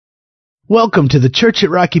Welcome to the Church at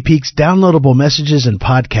Rocky Peak's downloadable messages and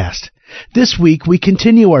podcast. This week we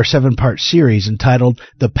continue our 7-part series entitled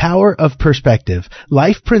The Power of Perspective,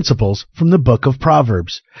 Life Principles from the Book of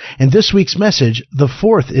Proverbs. And this week's message, the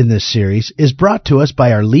fourth in this series, is brought to us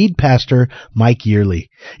by our lead pastor, Mike Yearley.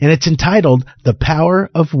 And it's entitled The Power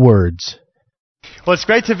of Words. Well, it's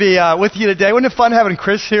great to be with you today. Wasn't it fun having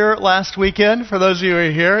Chris here last weekend? For those of you who are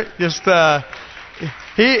here,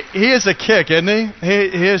 He is a kick, isn't he?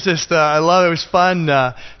 He is just, I love it. It was fun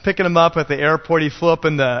picking him up at the airport. He flew up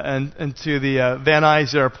into the Van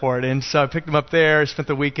Nuys Airport, and so I picked him up there, spent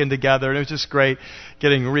the weekend together, and it was just great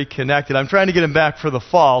getting reconnected. I'm trying to get him back for the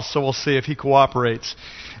fall, so we'll see if he cooperates.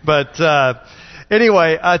 But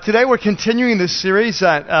anyway, today we're continuing this series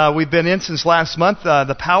that we've been in since last month,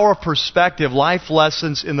 The Power of Perspective, Life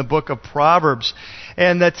Lessons in the Book of Proverbs.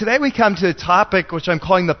 And today we come to a topic which I'm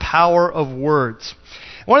calling the power of words.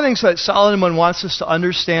 One of the things that Solomon wants us to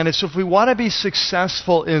understand is if we want to be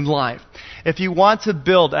successful in life, if you want to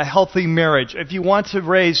build a healthy marriage, if you want to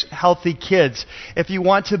raise healthy kids, if you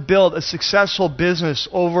want to build a successful business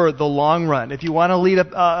over the long run, if you want to lead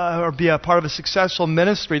or be a part of a successful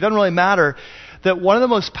ministry, it doesn't really matter, that one of the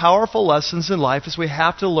most powerful lessons in life is we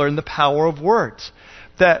have to learn the power of words.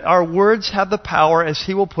 That our words have the power, as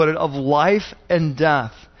he will put it, of life and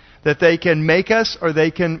death. That they can make us or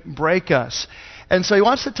they can break us. And so he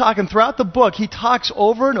wants to talk, and throughout the book, he talks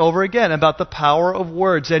over and over again about the power of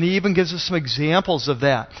words, and he even gives us some examples of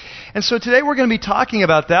that. And so today we're going to be talking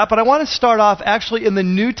about that, but I want to start off actually in the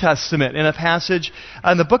New Testament, in a passage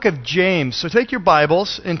in the book of James. So take your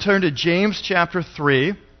Bibles and turn to James chapter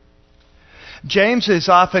 3. James is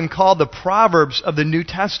often called the Proverbs of the New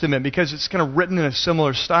Testament because it's kind of written in a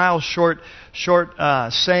similar style, short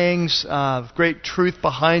sayings, great truth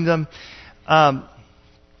behind them.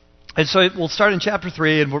 And so we'll start in chapter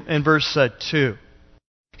 3 and verse 2.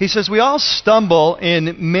 He says, we all stumble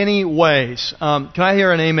in many ways. Can I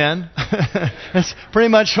hear an amen? It's pretty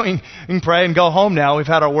much we can pray and go home now. We've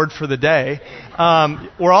had our word for the day.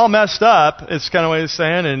 We're all messed up. It's kind of what he's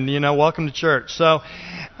saying, and, welcome to church. So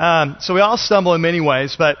we all stumble in many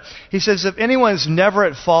ways, but he says, if anyone is never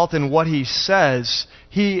at fault in what he says,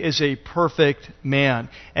 he is a perfect man,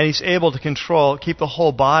 and he's able to keep the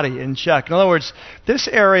whole body in check. In other words, this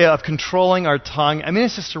area of controlling our tongue,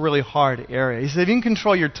 it's just a really hard area. He said, if you can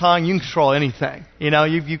control your tongue, you can control anything.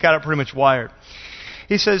 You've got it pretty much wired.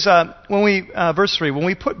 He says, verse 3, when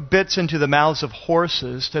we put bits into the mouths of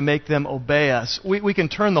horses to make them obey us, we can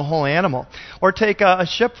turn the whole animal. Or take a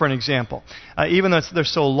ship, for an example. Even though they're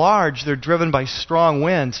so large, they're driven by strong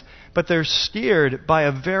winds, but they're steered by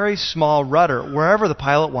a very small rudder wherever the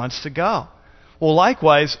pilot wants to go. Well,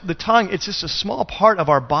 likewise, the tongue, it's just a small part of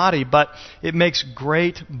our body, but it makes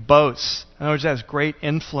great boasts. In other words, it has great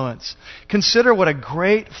influence. Consider what a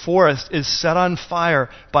great forest is set on fire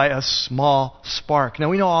by a small spark. Now,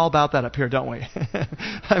 we know all about that up here, don't we? I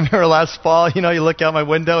remember last fall, you look out my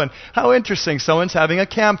window and how interesting. Someone's having a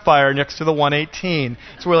campfire next to the 118.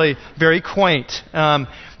 It's really very quaint.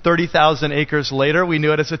 30,000 acres later, we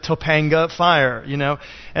knew it as a Topanga fire,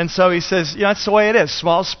 And so he says, that's the way it is.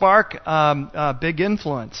 Small spark, big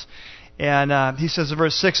influence. And he says in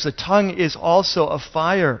verse 6, the tongue is also a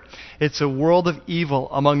fire. It's a world of evil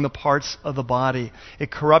among the parts of the body. It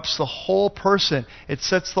corrupts the whole person. It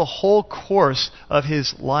sets the whole course of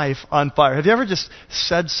his life on fire. Have you ever just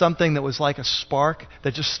said something that was like a spark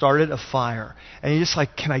that just started a fire? And you're just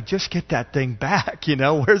like, can I just get that thing back?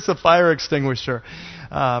 Where's the fire extinguisher?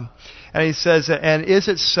 And he says, and is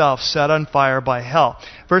itself set on fire by hell.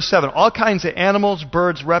 Verse 7, all kinds of animals,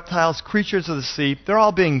 birds, reptiles, creatures of the sea, they're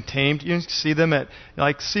all being tamed. You can see them at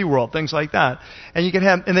SeaWorld, things like that.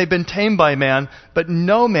 And they've been tamed by man, but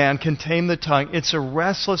no man can tame the tongue. It's a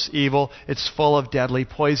restless evil. It's full of deadly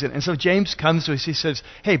poison. And so James comes to us, he says,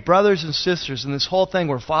 hey, brothers and sisters, in this whole thing,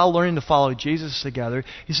 we're learning to follow Jesus together.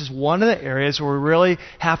 He says, one of the areas where we really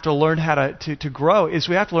have to learn how to grow is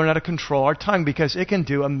we have to learn how to control our tongue because it can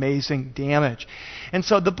do amazing damage. And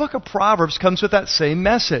so the book of Proverbs comes with that same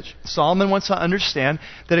message. Solomon wants to understand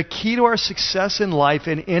that a key to our success in life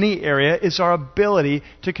in any area is our ability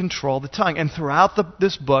to control the tongue. And throughout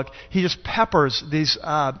this book, he just peppers these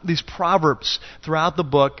proverbs throughout the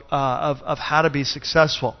book of how to be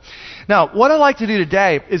successful. Now, what I'd like to do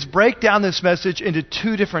today is break down this message into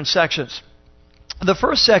two different sections. The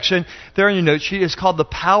first section there in your note sheet is called The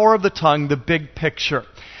Power of the Tongue, the Big Picture.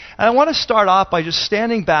 And I want to start off by just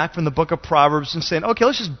standing back from the book of Proverbs and saying, okay,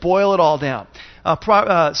 let's just boil it all down.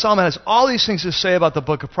 Solomon has all these things to say about the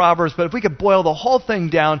book of Proverbs, but if we could boil the whole thing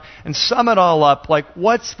down and sum it all up,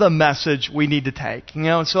 what's the message we need to take?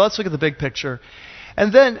 So let's look at the big picture.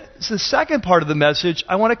 And then the second part of the message,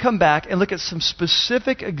 I want to come back and look at some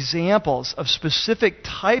specific examples of specific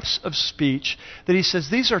types of speech that he says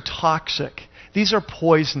these are toxic, these are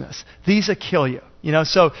poisonous, these will kill you.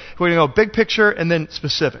 So we're going to go big picture and then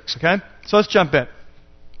specifics, okay? So let's jump in.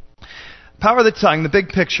 Power of the tongue, the big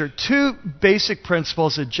picture. Two basic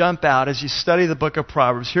principles that jump out as you study the book of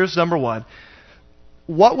Proverbs. Here's number one.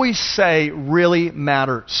 What we say really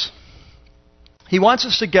matters. He wants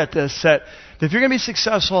us to get this, that if you're going to be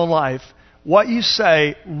successful in life, what you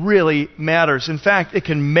say really matters. In fact, it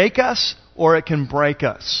can make us or it can break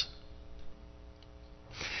us.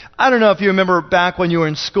 I don't know if you remember back when you were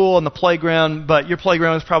in school on the playground, but your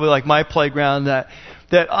playground was probably like my playground, that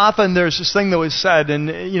often there's this thing that was said, and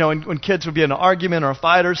when kids would be in an argument or a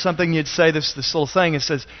fight or something, you'd say this little thing. It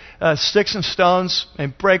says, sticks and stones may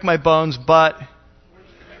break my bones, but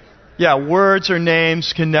words or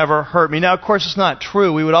names can never hurt me. Now, of course, it's not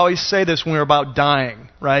true. We would always say this when we were about dying,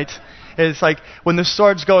 right? It's like when the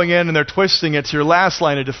sword's going in and they're twisting, it's your last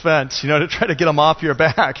line of defense, to try to get them off your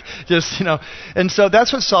back. And so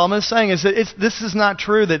that's what Solomon is saying, is that this is not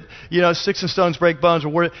true that, sticks and stones break bones.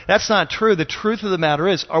 That's not true. The truth of the matter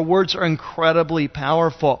is our words are incredibly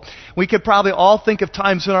powerful. We could probably all think of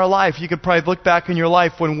times in our life, you could probably look back in your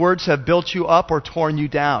life when words have built you up or torn you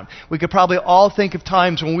down. We could probably all think of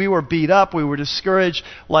times when we were beat up, we were discouraged,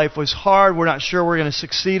 life was hard, we're not sure we're going to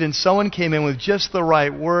succeed, and someone came in with just the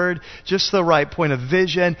right word, just the right point of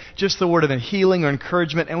vision, just the word of healing or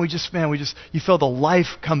encouragement, and you feel the life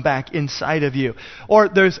come back inside of you. Or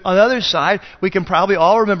there's on the other side, we can probably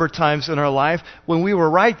all remember times in our life when we were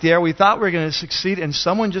right there, we thought we were going to succeed, and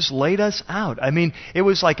someone just laid us out. It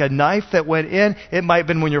was like a knife that went in. It might have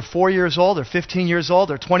been when you're 4 years old or 15 years old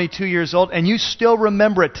or 22 years old, and you still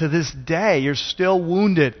remember it to this day. You're still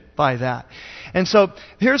wounded by that. And so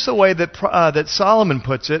here's the way that Solomon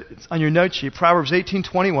puts it. It's on your note sheet, Proverbs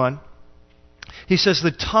 18:21. He says,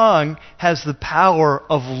 the tongue has the power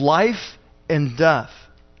of life and death,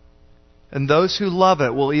 and those who love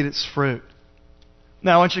it will eat its fruit.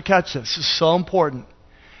 Now, I want you to catch this. This is so important.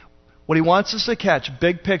 What he wants us to catch,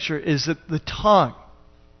 big picture, is that the tongue,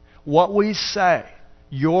 what we say,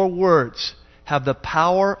 your words, have the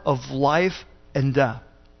power of life and death.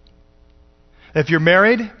 If you're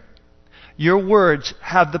married, your words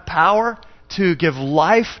have the power to give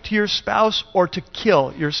life to your spouse or to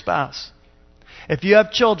kill your spouse. If you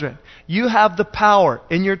have children, you have the power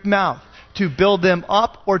in your mouth to build them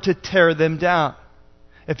up or to tear them down.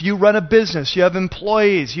 If you run a business, you have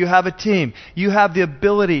employees, you have a team, you have the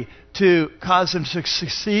ability to cause them to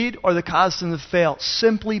succeed or to cause them to fail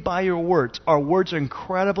simply by your words. Our words are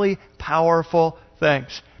incredibly powerful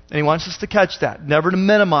things. And he wants us to catch that, never to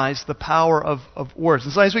minimize the power of words.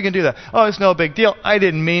 And sometimes we can do that. Oh, it's no big deal. I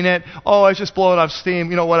didn't mean it. Oh, I was just blowing off steam,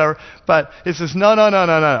 whatever. But it says, no.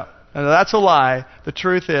 And that's a lie. The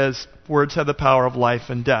truth is, words have the power of life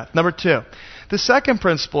and death. Number two, the second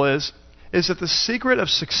principle is that the secret of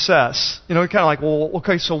success, we're kind of like, well,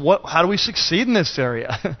 okay, so how do we succeed in this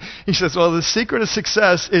area? He says, well, the secret of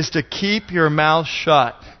success is to keep your mouth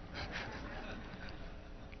shut.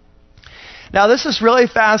 Now, this is really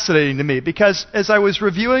fascinating to me because as I was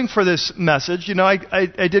reviewing for this message, I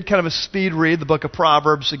did kind of a speed read, the book of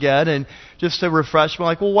Proverbs again, and just to refresh me,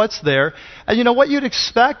 like, well, what's there? And what you'd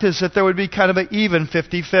expect is that there would be kind of an even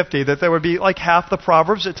 50-50, that there would be like half the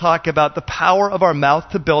Proverbs that talk about the power of our mouth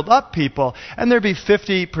to build up people, and there'd be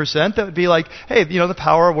 50% that would be like, hey, the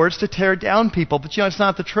power of words to tear down people, but it's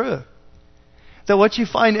not the truth. That what you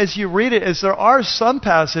find as you read it is there are some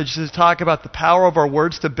passages that talk about the power of our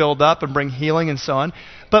words to build up and bring healing and so on,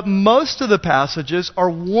 but most of the passages are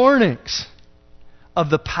warnings of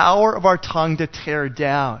the power of our tongue to tear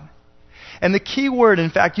down. And the key word, in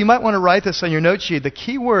fact, you might want to write this on your note sheet, the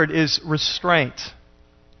key word is restraint.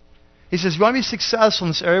 He says, if you want to be successful in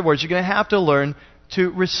this area of words, you're going to have to learn to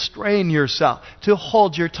restrain yourself, to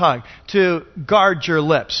hold your tongue, to guard your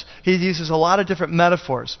lips. He uses a lot of different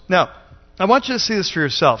metaphors. Now, I want you to see this for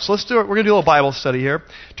yourself. So let's do it. We're going to do a little Bible study here.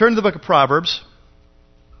 Turn to the book of Proverbs.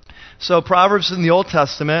 So Proverbs in the Old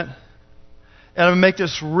Testament. And I'm going to make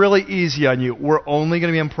this really easy on you. We're only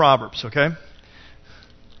going to be in Proverbs, okay?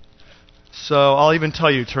 So I'll even tell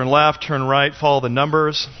you, turn left, turn right, follow the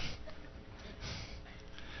numbers.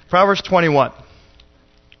 Proverbs 21.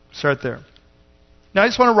 Start there. Now I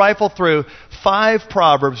just want to rifle through 5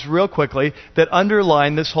 Proverbs real quickly that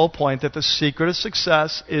underline this whole point that the secret of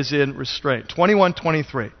success is in restraint.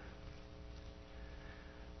 21:23.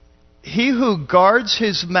 He who guards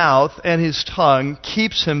his mouth and his tongue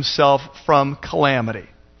keeps himself from calamity.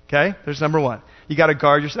 Okay? There's number 1. You got to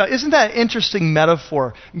guard yourself. Isn't that an interesting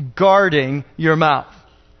metaphor? Guarding your mouth.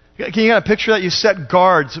 Can you kind of picture that? You set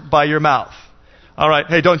guards by your mouth. All right,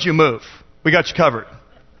 hey, don't you move. We got you covered.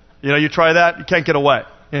 You try that, you can't get away.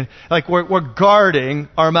 Like we're guarding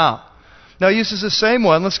our mouth. Now he uses the same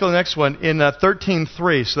one. Let's go to the next one in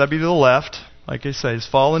 13:3. So that'd be to the left. Like I say, it's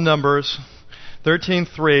fall in Numbers.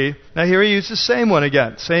 13:3. Now here he uses the same one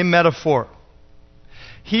again. Same metaphor.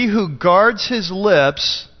 He who guards his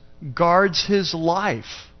lips guards his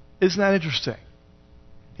life. Isn't that interesting?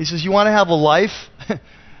 He says, you want to have a life?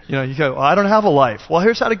 You go, I don't have a life. Well,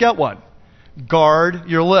 here's how to get one. Guard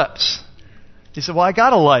your lips. He said, well, I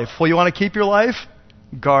got a life. Well, you want to keep your life?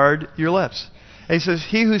 Guard your lips. And he says,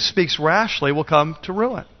 he who speaks rashly will come to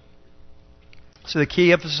ruin. So the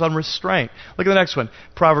key emphasis on restraint. Look at the next one.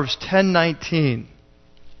 Proverbs 10:19.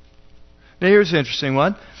 Now here's an interesting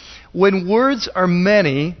one. When words are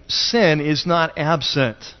many, sin is not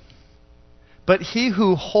absent. But he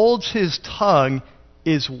who holds his tongue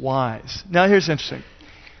is wise. Now here's interesting.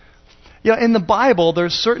 In the Bible,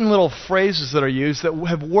 there's certain little phrases that are used that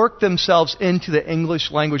have worked themselves into the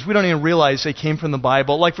English language. We don't even realize they came from the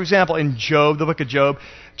Bible. Like, for example, in Job, the book of Job,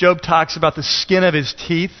 Job talks about the skin of his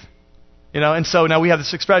teeth. And so now we have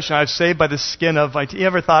this expression, I was saved by the skin of my teeth. You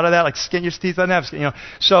ever thought of that? Like, skin your teeth, I don't have skin.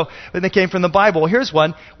 So they came from the Bible. Well, here's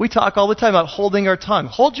one. We talk all the time about holding our tongue.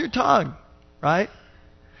 Hold your tongue, right?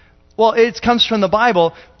 Well, it comes from the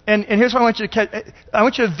Bible. And here's what I want you to catch. I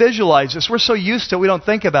want you to visualize this. We're so used to it, we don't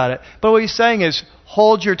think about it. But what he's saying is,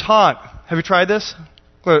 hold your tongue. Have you tried this?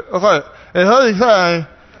 Okay. Hold your tongue.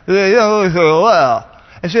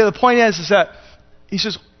 And so the point is that he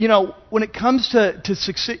says, when it comes to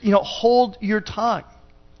succeed, hold your tongue.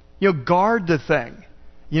 Guard the thing.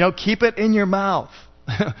 Keep it in your mouth.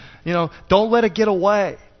 Don't let it get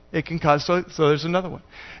away. It can cause, so there's another one.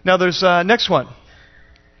 Now there's, next one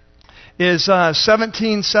is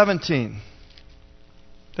 17:17.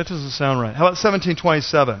 That doesn't sound right. How about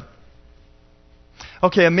 17:27?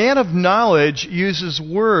 Okay, a man of knowledge uses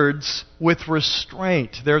words with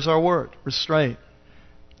restraint. There's our word, restraint.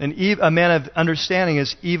 And a man of understanding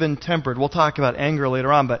is even-tempered. We'll talk about anger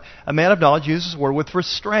later on, but a man of knowledge uses word with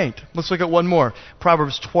restraint. Let's look at one more.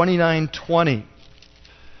 Proverbs 29:20.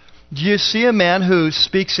 Do you see a man who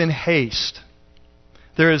speaks in haste?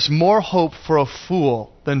 There is more hope for a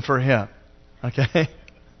fool than for him. Okay?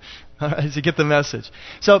 All right, so you get the message.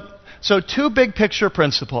 So two big picture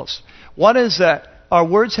principles. One is that our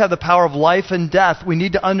words have the power of life and death. We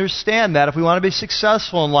need to understand that. If we want to be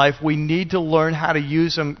successful in life, we need to learn how to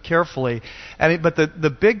use them carefully. But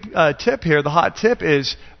the big tip here, the hot tip,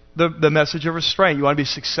 is the message of restraint. You want to be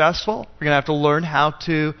successful? We're going to have to learn how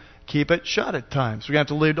to keep it shut at times. We're going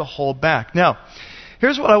to have to learn to hold back. Now,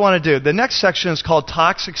 here's what I want to do. The next section is called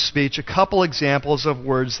Toxic Speech, a couple examples of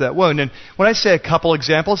words that wound. And when I say a couple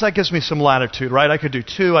examples, that gives me some latitude, right? I could do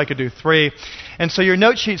 2, I could do 3. And so your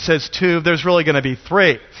note sheet says 2, there's really going to be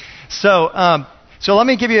 3. So let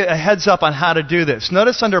me give you a heads up on how to do this.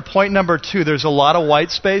 Notice under point number 2, there's a lot of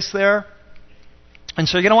white space there. And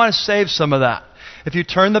so you're going to want to save some of that. If you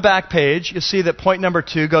turn the back page, you'll see that point number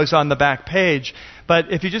 2 goes on the back page.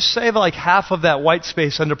 But if you just save like half of that white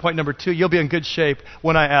space under point number 2, you'll be in good shape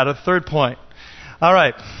when I add a third point. All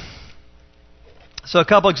right. So a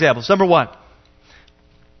couple examples. Number 1.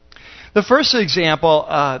 The first example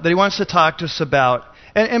that he wants to talk to us about,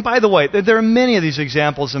 and by the way, there are many of these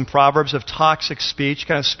examples in Proverbs of toxic speech,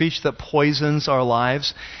 kind of speech that poisons our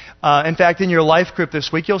lives. In fact, in your life group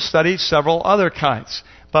this week, you'll study several other kinds.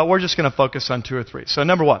 But we're just going to focus on 2 or 3. So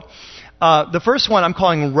number 1. The first one I'm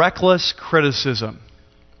calling reckless criticism.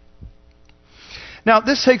 Now,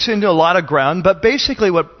 this takes into a lot of ground, but basically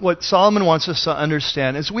what Solomon wants us to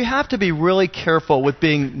understand is we have to be really careful with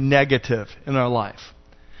being negative in our life.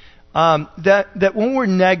 That when we're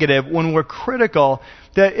negative, when we're critical,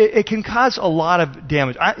 that it can cause a lot of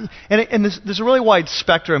damage. There's a really wide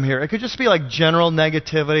spectrum here. It could just be like general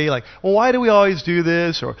negativity, like, well, why do we always do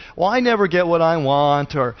this? Or, well, I never get what I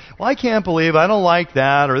want. Or, well, I can't believe I don't like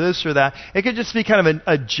that, or this or that. It could just be kind of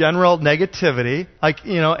a general negativity, like,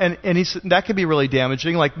 that could be really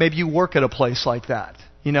damaging. Like maybe you work at a place like that.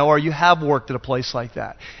 Or you have worked at a place like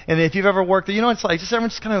that. And if you've ever worked there, it's like just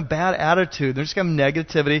everyone's kind of a bad attitude. There's kind of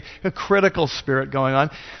negativity, a critical spirit going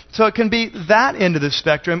on. So it can be that end of the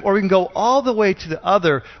spectrum, or we can go all the way to the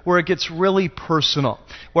other where it gets really personal,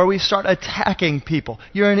 where we start attacking people.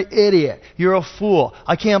 You're an idiot. You're a fool.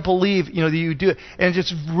 I can't believe, that you do it. And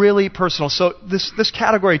it's just really personal. So this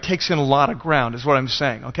category takes in a lot of ground is what I'm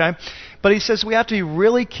saying, okay? But he says we have to be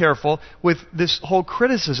really careful with this whole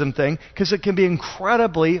criticism thing because it can be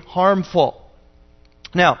incredibly harmful.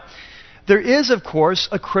 Now, there is, of course,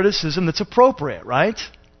 a criticism that's appropriate, right?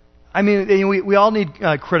 I mean, we all need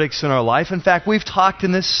critics in our life. In fact, we've talked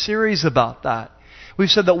in this series about that. We've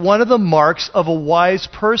said that one of the marks of a wise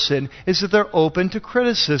person is that they're open to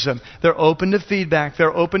criticism. They're open to feedback.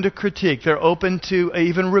 They're open to critique. They're open to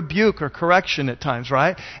even rebuke or correction at times,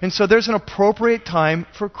 right? And so there's an appropriate time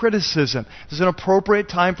for criticism. There's an appropriate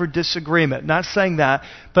time for disagreement. Not saying that,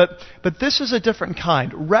 but this is a different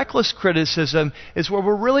kind. Reckless criticism is where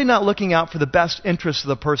we're really not looking out for the best interests of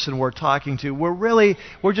the person we're talking to.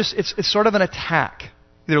 It's sort of an attack.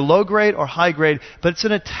 Either low grade or high grade, but it's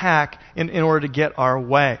an attack in order to get our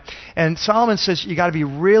way. And Solomon says you got to be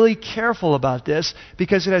really careful about this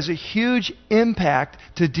because it has a huge impact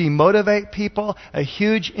to demotivate people, a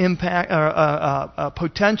huge impact,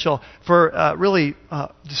 potential for really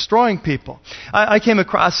destroying people. I came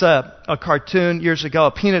across a cartoon years ago,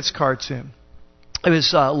 a Peanuts cartoon. It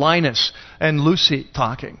was Linus and Lucy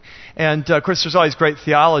talking. And, of course, there's always great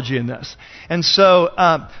theology in this. And so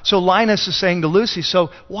Linus is saying to Lucy,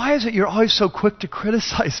 so why is it you're always so quick to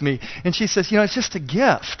criticize me? And she says, it's just a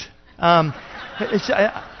gift. I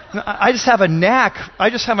just have a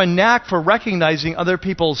knack for recognizing other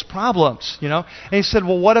people's problems, And he said,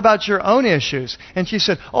 well, what about your own issues? And she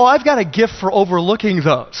said, I've got a gift for overlooking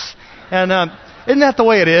those. And isn't that the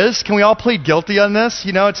way it is? Can we all plead guilty on this?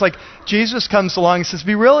 It's like Jesus comes along and says,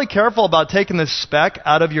 be really careful about taking the speck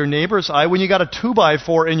out of your neighbor's eye when you got a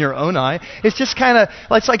 2x4 in your own eye. It's just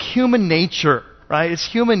it's like human nature, right?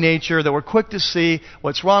 It's human nature that we're quick to see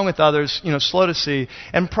what's wrong with others, slow to see.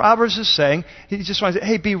 And Proverbs is saying, he just wants to say,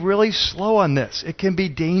 hey, be really slow on this. It can be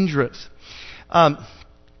dangerous.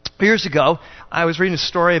 Years ago, I was reading a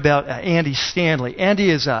story about Andy Stanley.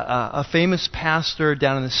 Andy is a famous pastor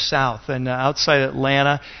down in the South and outside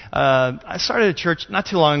Atlanta. I started a church not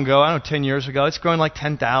too long ago, 10 years ago. It's growing like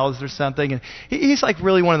 10,000 or something. And he's like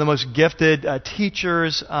really one of the most gifted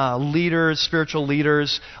teachers, leaders, spiritual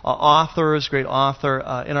leaders, authors, great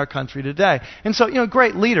author in our country today. And so,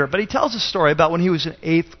 great leader. But he tells a story about when he was in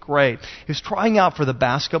 8th grade. He was trying out for the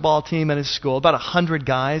basketball team at his school, about 100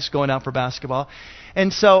 guys going out for basketball.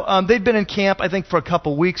 And so they'd been in camp, I think, for a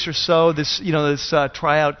couple weeks or so, this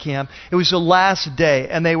tryout camp. It was the last day,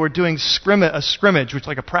 and they were doing a scrimmage, which is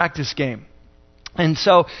like a practice game. And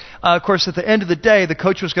so, of course, at the end of the day, the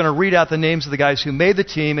coach was going to read out the names of the guys who made the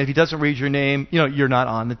team. If he doesn't read your name, you're not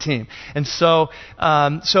on the team. And so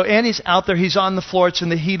Andy's out there. He's on the floor. It's in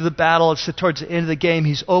the heat of the battle. It's towards the end of the game.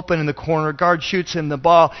 He's open in the corner. Guard shoots him the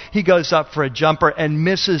ball. He goes up for a jumper and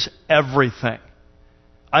misses everything.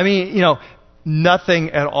 I mean,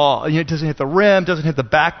 nothing at all. It doesn't hit the rim, doesn't hit the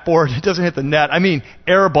backboard, it doesn't hit the net. I mean,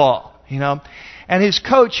 air ball, And his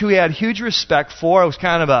coach, who he had huge respect for, was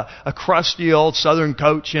kind of a crusty old Southern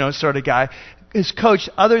coach, sort of guy. His coach,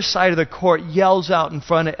 other side of the court, yells out in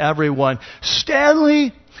front of everyone,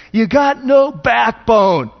 Stanley, you got no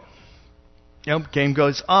backbone. Game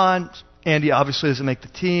goes on. Andy obviously doesn't make the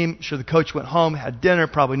team. Sure, the coach went home, had dinner,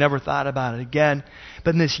 probably never thought about it again.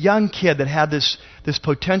 But this young kid that had this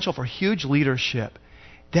potential for huge leadership,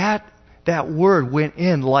 that word went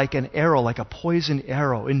in like an arrow, like a poisoned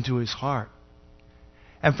arrow into his heart.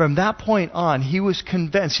 And from that point on, he was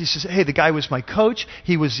convinced. He says, hey, the guy was my coach.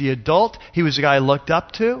 He was the adult. He was the guy I looked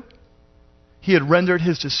up to. He had rendered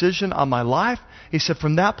his decision on my life. He said,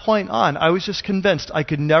 from that point on, I was just convinced I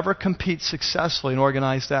could never compete successfully in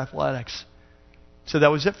organized athletics. So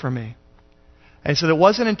that was it for me. And he said it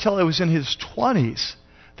wasn't until it was in his 20s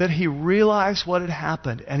that he realized what had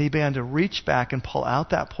happened, and he began to reach back and pull out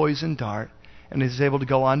that poison dart, and he was able to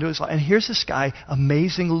go on to his life. And here's this guy,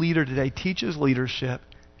 amazing leader today, teaches leadership,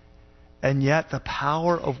 and yet the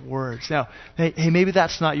power of words. Now, hey, maybe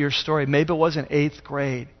that's not your story. Maybe it wasn't 8th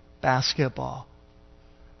grade basketball.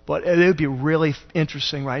 But it would be really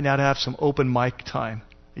interesting right now to have some open mic time.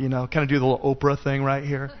 Kind of do the little Oprah thing right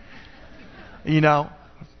here.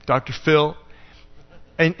 Dr. Phil.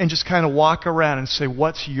 And just kind of walk around and say,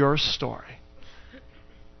 what's your story?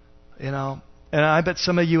 And I bet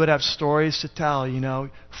some of you would have stories to tell,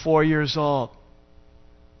 4 years old.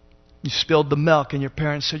 You spilled the milk and your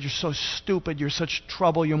parents said, you're so stupid, you're such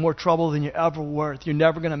trouble, you're more trouble than you're ever worth, you're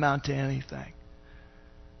never going to amount to anything.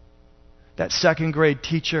 That 2nd grade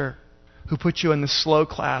teacher who put you in the slow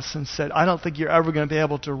class and said, I don't think you're ever going to be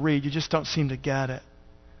able to read, you just don't seem to get it.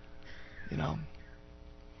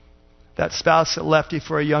 That spouse that left you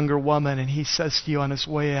for a younger woman and he says to you on his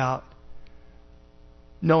way out,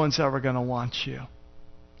 no one's ever going to want you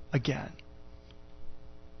again.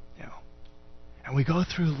 And we go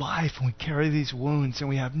through life and we carry these wounds and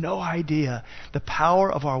we have no idea the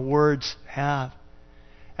power of our words have.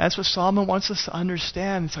 And that's what Solomon wants us to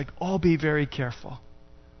understand. It's like, be very careful.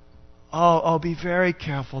 Oh, be very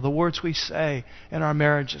careful. The words we say in our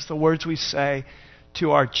marriages, the words we say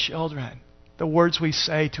to our children, the words we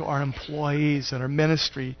say to our employees and our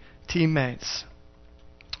ministry teammates.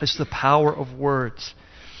 It's the power of words.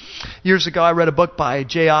 Years ago, I read a book by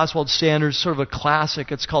J. Oswald Sanders, sort of a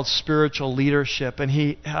classic. It's called Spiritual Leadership.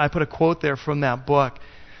 And I put a quote there from that book.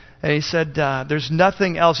 And he said, there's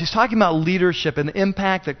nothing else. He's talking about leadership and the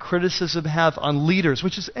impact that criticism have on leaders,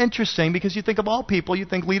 which is interesting because you think of all people, you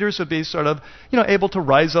think leaders would be sort of, able to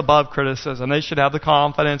rise above criticism. They should have the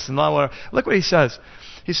confidence and blah, blah, blah. Look what he says.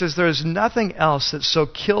 He says, there is nothing else that so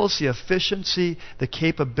kills the efficiency, the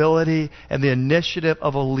capability, and the initiative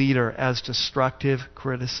of a leader as destructive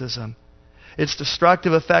criticism. Its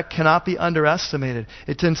destructive effect cannot be underestimated.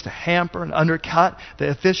 It tends to hamper and undercut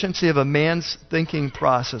the efficiency of a man's thinking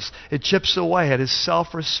process. It chips away at his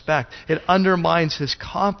self-respect. It undermines his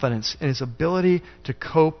confidence in his ability to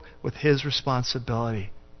cope with his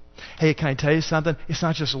responsibility. Hey, can I tell you something? It's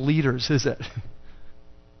not just leaders, is it?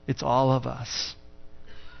 It's all of us.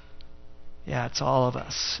 Yeah, it's all of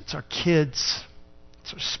us. It's our kids.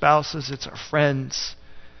 It's our spouses. It's our friends.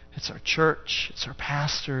 It's our church. It's our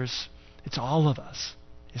pastors. It's all of us.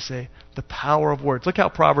 You see, the power of words. Look how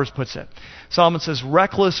Proverbs puts it. Solomon says,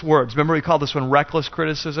 reckless words. Remember we call this one reckless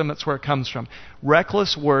criticism? That's where it comes from.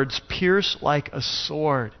 Reckless words pierce like a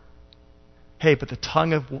sword. Hey, but the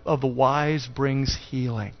tongue of the wise brings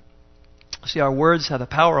healing. See, our words have the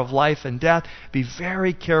power of life and death. Be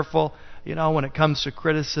very careful, when it comes to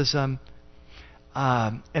criticism.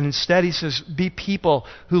 And instead, he says, be people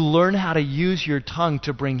who learn how to use your tongue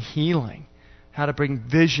to bring healing, how to bring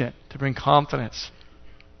vision, to bring confidence.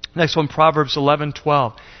 Next one, Proverbs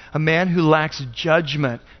 11:12. A man who lacks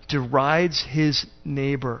judgment derides his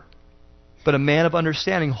neighbor, but a man of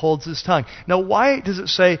understanding holds his tongue. Now, why does it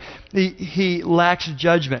say he lacks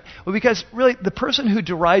judgment? Well, because really, the person who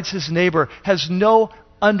derides his neighbor has no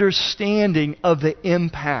understanding of the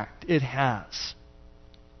impact it has.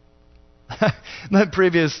 My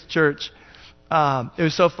previous church, it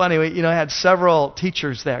was so funny. I had several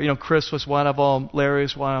teachers there. Chris was one of them. Larry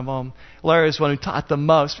was one of them. Larry was one who taught the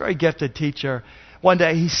most. Very gifted teacher. One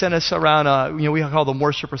day he sent us around. We call them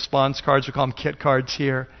worship response cards. We call them kit cards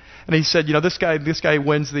here. And he said, this guy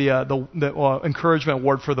wins the encouragement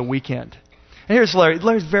award for the weekend. And here's Larry.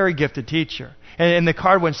 Larry's a very gifted teacher. And the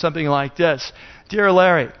card went something like this: Dear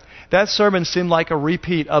Larry, that sermon seemed like a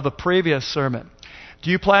repeat of a previous sermon. Do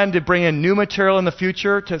you plan to bring in new material in the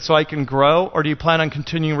future so I can grow, or do you plan on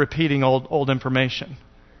continuing repeating old information?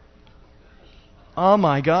 Oh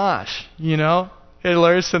my gosh, Hey,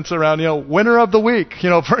 Larry sends around, winner of the week,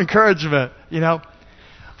 for encouragement,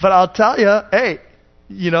 But I'll tell you, hey,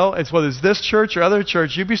 it's whether it's this church or other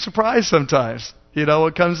church, you'd be surprised sometimes,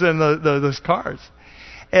 what comes in those cards.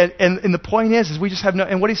 And the point is we just have no,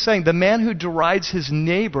 and what he's saying, the man who derides his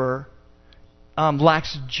neighbor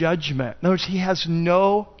lacks judgment. In other words, he has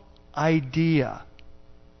no idea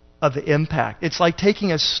of the impact. It's like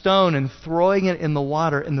taking a stone and throwing it in the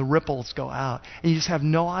water and the ripples go out. And you just have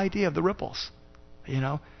no idea of the ripples,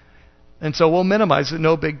 And so we'll minimize it,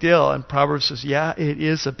 no big deal. And Proverbs says, yeah, it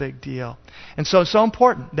is a big deal. And so it's so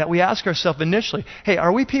important that we ask ourselves initially, hey,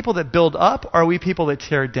 are we people that build up, or are we people that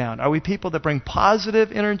tear down? Are we people that bring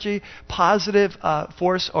positive energy, positive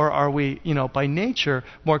force, or are we, by nature,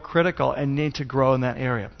 more critical and need to grow in that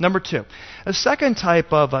area? Number two, a second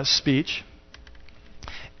type of speech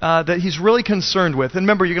that he's really concerned with, and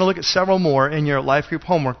remember, you're going to look at several more in your life group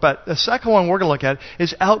homework, but the second one we're going to look at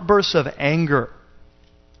is outbursts of anger.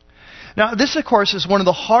 Now, this, of course, is one of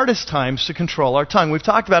the hardest times to control our tongue. We've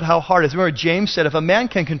talked about how hard it is. Remember, James said if a man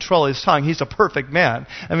can control his tongue, he's a perfect man.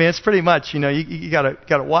 I mean, it's pretty much, you got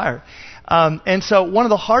it wired. And so one of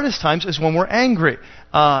the hardest times is when we're angry.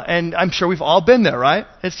 And I'm sure we've all been there, right?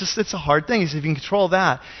 It's a hard thing. He says if you can control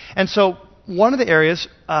that. And so one of the areas,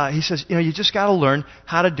 he says, you just got to learn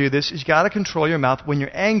how to do this. You got to control your mouth when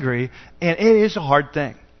you're angry. And it is a hard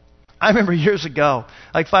thing. I remember years ago,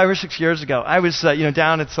 like 5 or 6 years ago, I was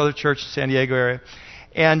down at Southern Church in San Diego area,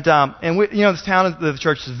 and we, this town, the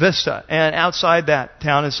church is Vista, and outside that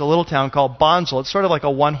town is a little town called Bonsall. It's sort of like a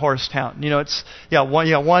one-horse town. It's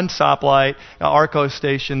one stoplight, Arco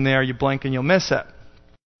station there. You blink and you'll miss it.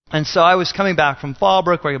 And so I was coming back from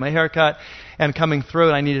Fallbrook where I got my hair cut, and coming through,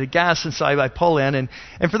 and I needed a gas, and so I pull in. And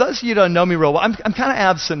for those of you who don't know me real well, I'm kind of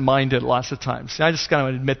absent-minded lots of times. I just kind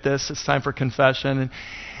of admit this. It's time for confession.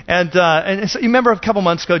 And so you remember a couple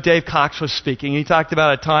months ago, Dave Cox was speaking. He talked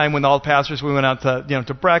about a time when all the pastors, we went out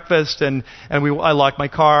to breakfast, and I locked my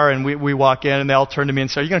car, and we walk in, and they all turn to me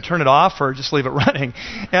and say, "Are you going to turn it off or just leave it running?"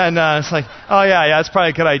 And it's like, "Oh yeah, that's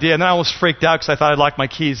probably a good idea." And then I almost freaked out because I thought I'd locked my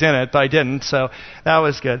keys in it, but I didn't, so that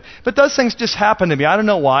was good. But those things just happen to me. I don't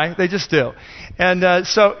know why. They just do. And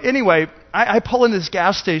so anyway, I pull into this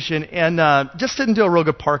gas station and just didn't do a real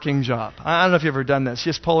good parking job. I don't know if you've ever done this.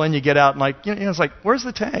 You just pull in, you get out, and it's like, where's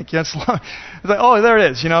the tank? It's like, oh, there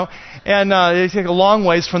it is, And you take a long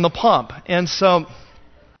ways from the pump. And so,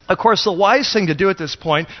 of course, the wise thing to do at this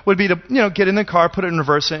point would be to, get in the car, put it in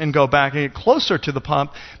reverse, and go back and get closer to the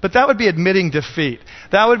pump. But that would be admitting defeat.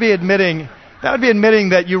 That would be admitting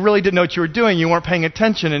that you really didn't know what you were doing. You weren't paying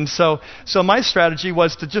attention. And so my strategy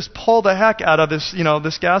was to just pull the heck out of this,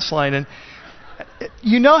 this gas line. And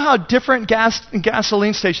you know how different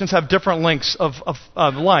gasoline stations have different lengths of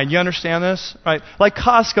line. You understand this? Right? Like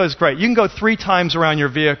Costco is great. You can go 3 times around your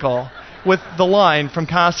vehicle with the line from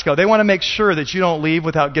Costco. They want to make sure that you don't leave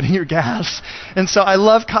without getting your gas. And so I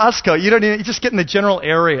love Costco. You just get in the general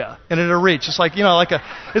area and it'll reach. It's like,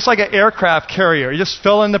 it's like an aircraft carrier. You just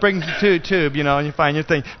fill in the big tube, and you find your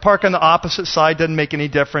thing. Park on the opposite side, doesn't make any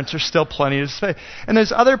difference. There's still plenty of space. And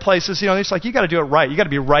there's other places, it's like you got to do it right. You got to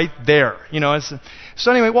be right there,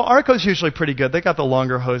 So anyway, Arco's usually pretty good. They got the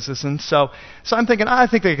longer hoses. And so I'm thinking, I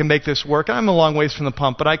think they can make this work. I'm a long ways from the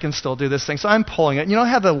pump, but I can still do this thing. So I'm pulling it. I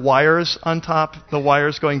have the wires on top, the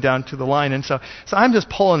wires going down to the line. And so I'm just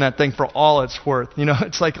pulling that thing for all it's worth.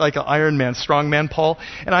 It's like an Iron Man, strongman pull.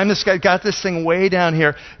 And I'm just got this thing way down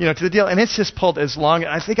here, to the deal. And it's just pulled as long.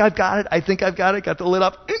 I think I've got it. Got the lid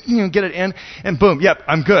up, get it in. And boom, yep,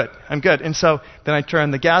 I'm good. And so then I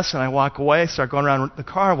turn the gas and I walk away, start going around the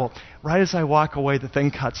car. Well, right as I walk away, the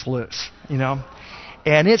thing cuts loose,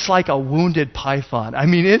 And it's like a wounded python. I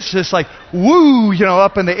mean, it's just like, woo,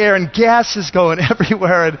 up in the air, and gas is going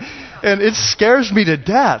everywhere. And it scares me to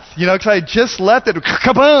death, because I just left it,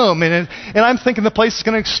 kaboom, and I'm thinking the place is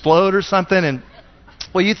going to explode or something. And,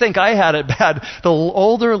 well, you think I had it bad. The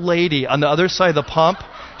older lady on the other side of the pump,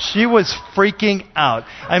 she was freaking out.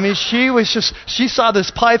 I mean, she saw this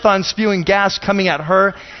python spewing gas coming at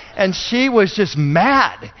her, and she was just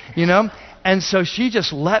mad, And so she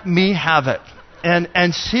just let me have it.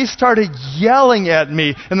 And she started yelling at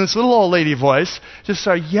me in this little old lady voice, just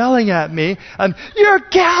started yelling at me, and your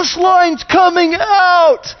gas line's coming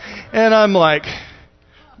out! And I'm like,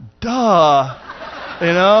 duh,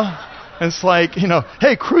 It's like,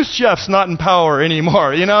 hey, Khrushchev's not in power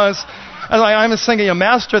anymore, I'm just thinking,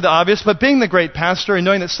 master the obvious, but being the great pastor and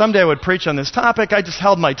knowing that someday I would preach on this topic, I just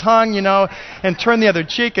held my tongue, and turned the other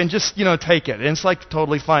cheek and just, take it. And it's like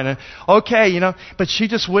totally fine. And okay, but she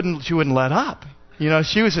wouldn't let up.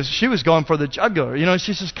 She was going for the jugular.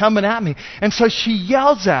 She's just coming at me. And so she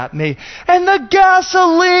yells at me, and the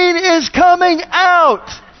gasoline is coming out.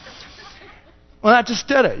 Well, that just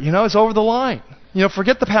did it. It's over the line.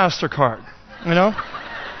 Forget the pastor card,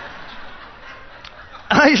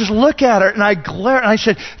 I just look at her and I glare and I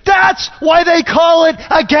said, that's why they call it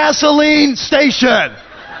a gasoline station.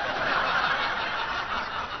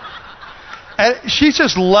 And she's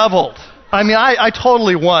just leveled. I mean, I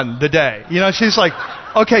totally won the day. She's like,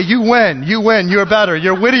 okay, you win, you're better,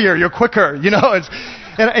 you're wittier, you're quicker, and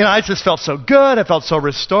I just felt so good. I felt so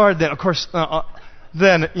restored. Then, of course,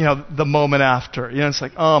 the moment after, it's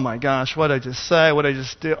like, oh my gosh, what did I just say? What did I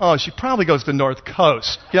just do? Oh, she probably goes to North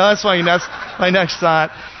Coast. That's my next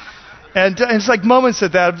thought. And it's like moments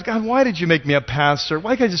of that. God, why did you make me a pastor?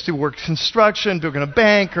 Why can't I just do work construction, do it in a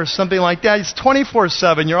bank or something like that? It's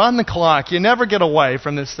 24/7. You're on the clock. You never get away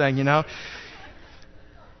from this thing, And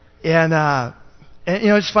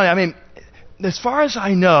it's funny. I mean, as far as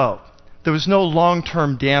I know, there was no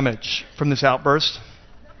long-term damage from this outburst.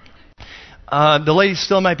 The lady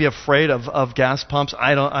still might be afraid of gas pumps.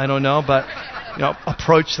 I don't know, but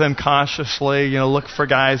approach them cautiously. Look for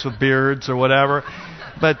guys with beards or whatever.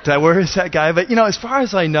 But where is that guy? But as far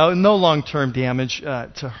as I know, no long-term damage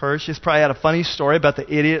to her. She's probably had a funny story about the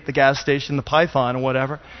idiot at the gas station, the python, or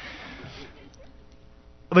whatever.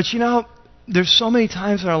 But there's so many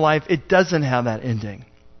times in our life it doesn't have that ending.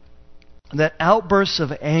 That outbursts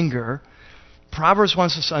of anger. Proverbs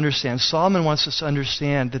wants us to understand, Solomon wants us to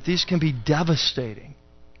understand that these can be devastating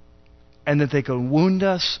and that they can wound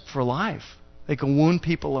us for life. They can wound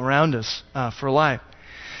people around us for life.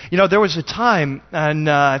 There was a time, and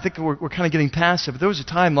I think we're kind of getting past it, but there was a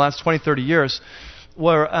time in the last 20, 30 years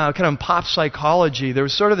were kind of in pop psychology. There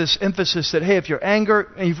was sort of this emphasis that, hey, if you're angry,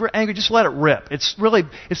 just let it rip. It's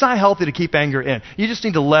not healthy to keep anger in. You just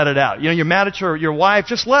need to let it out. You're mad at your wife,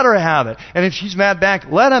 just let her have it. And if she's mad back,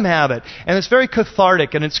 let him have it. And it's very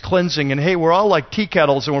cathartic and it's cleansing. And hey, we're all like tea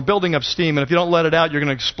kettles and we're building up steam. And if you don't let it out, you're going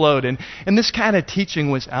to explode. And this kind of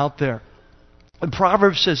teaching was out there. And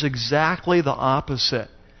Proverbs says exactly the opposite.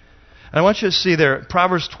 And I want you to see there,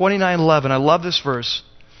 Proverbs 29:11. I love this verse.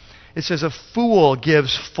 It says, a fool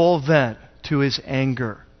gives full vent to his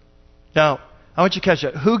anger. Now, I want you to catch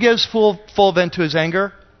that. Who gives full vent to his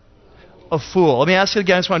anger? A fool. Let me ask it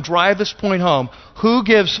again. I just want to drive this point home. Who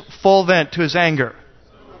gives full vent to his anger?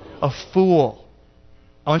 A fool.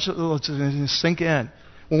 I want you to sink in.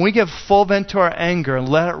 When we give full vent to our anger and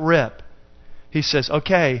let it rip, he says,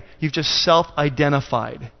 okay, you've just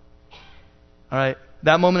self-identified. All right?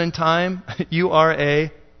 That moment in time, you are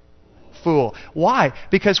a fool. Why?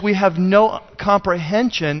 Because we have no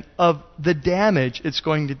comprehension of the damage it's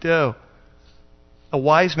going to do. A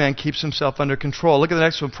wise man keeps himself under control. Look at the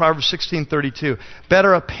next one, Proverbs 16:32.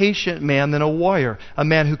 Better a patient man than a warrior, a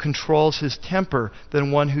man who controls his temper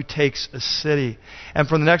than one who takes a city. And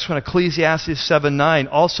from the next one, Ecclesiastes 7:9,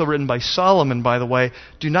 also written by Solomon, by the way,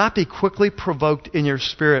 do not be quickly provoked in your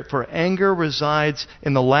spirit, for anger resides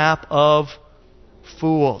in the lap of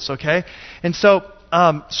fools. Okay? And so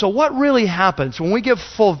what really happens when we give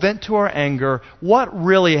full vent to our anger? What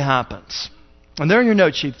really happens? And there in your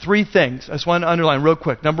note sheet, 3 things. I just want to underline real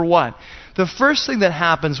quick. Number 1, the first thing that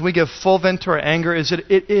happens when we give full vent to our anger is that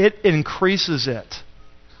it increases it.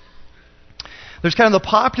 There's kind of the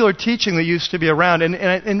popular teaching that used to be around,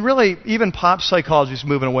 and really even pop psychology is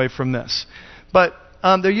moving away from this. But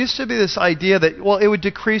there used to be this idea that, well, it would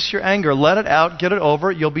decrease your anger. Let it out, get it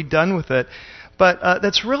over, you'll be done with it. But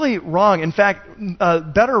that's really wrong. In fact,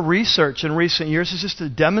 better research in recent years has just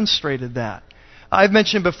demonstrated that. I've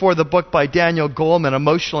mentioned before the book by Daniel Goleman,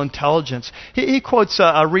 Emotional Intelligence. He quotes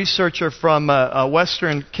a researcher from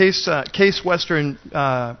Case Western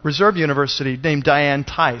Reserve University named Diane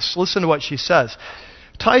Tice. Listen to what she says.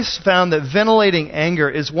 Tice found that ventilating anger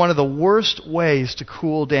is one of the worst ways to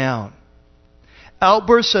cool down.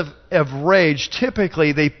 Outbursts of rage,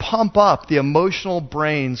 typically they pump up the emotional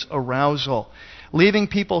brain's arousal, leaving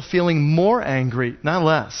people feeling more angry, not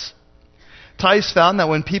less. Tice found that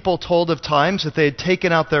when people told of times that they had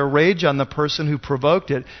taken out their rage on the person who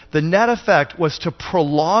provoked it, the net effect was to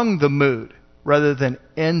prolong the mood rather than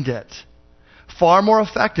end it. Far more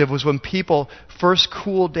effective was when people first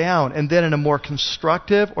cooled down and then in a more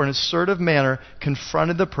constructive or an assertive manner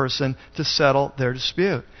confronted the person to settle their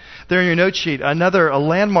dispute. There in your note sheet, a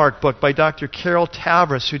landmark book by Dr. Carol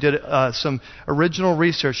Tavris, who did some original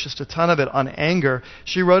research, just a ton of it, on anger.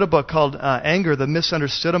 She wrote a book called Anger, the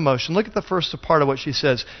Misunderstood Emotion. Look at the first part of what she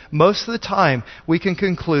says. Most of the time, we can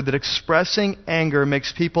conclude that expressing anger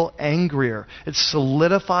makes people angrier. It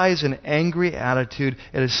solidifies an angry attitude.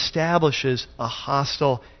 It establishes a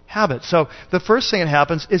hostile habit. So the first thing that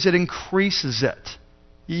happens is it increases it.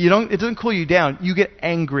 It doesn't cool you down. You get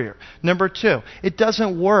angrier. Number 2, it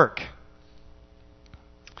doesn't work.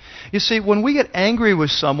 You see, when we get angry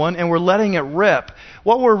with someone and we're letting it rip,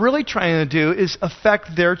 what we're really trying to do is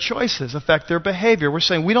affect their choices, affect their behavior. We're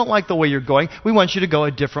saying, we don't like the way you're going. We want you to go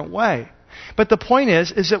a different way. But the point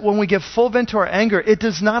is that when we give full vent to our anger, it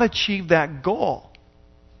does not achieve that goal.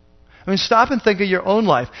 I mean, stop and think of your own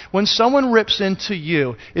life. When someone rips into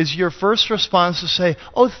you, is your first response to say,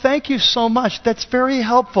 oh, thank you so much. That's very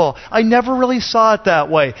helpful. I never really saw it that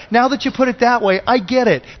way. Now that you put it that way, I get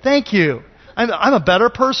it. Thank you. I'm a better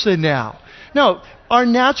person now. No, our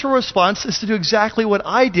natural response is to do exactly what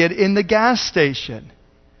I did in the gas station.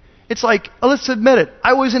 It's like, let's admit it,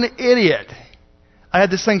 I was an idiot. I had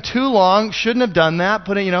this thing too long, shouldn't have done that,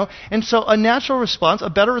 and so a natural response, a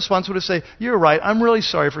better response would have said, you're right, I'm really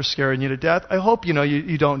sorry for scaring you to death. I hope,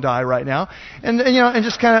 you don't die right now. And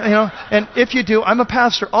just kind of, and if you do, I'm a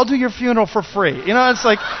pastor, I'll do your funeral for free. It's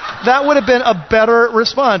like, that would have been a better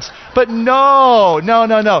response. But no.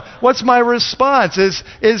 What's my response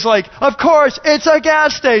is like, of course, it's a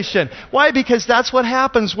gas station. Why? Because that's what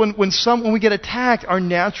happens when we get attacked. Our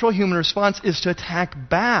natural human response is to attack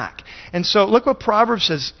back. And so look what Proverbs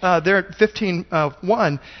says there at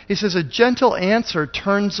 15:1. He says, a gentle answer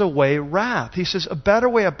turns away wrath. He says, a better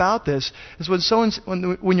way about this is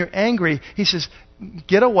when you're angry, he says,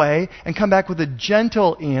 get away and come back with a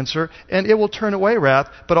gentle answer, and it will turn away wrath.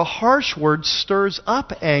 But a harsh word stirs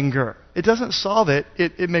up anger. It doesn't solve it.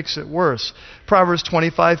 It makes it worse. Proverbs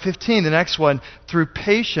 25:15, the next one. Through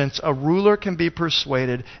patience, a ruler can be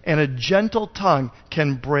persuaded, and a gentle tongue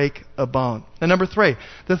can break a bone. And number 3,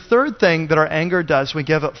 the third thing that our anger does when we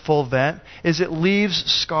give it full vent is it leaves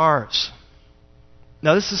scars.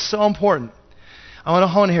 Now, this is so important. I want to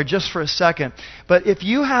hone here just for a second. But if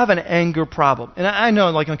you have an anger problem, and I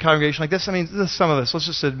know like in a congregation like this, I mean, some of us, let's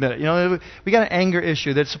just admit it. You know, we got an anger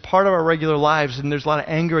issue that's a part of our regular lives, and there's a lot of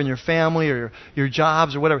anger in your family or your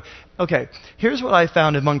jobs or whatever. Okay, here's what I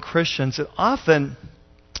found among Christians, that often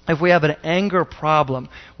if we have an anger problem,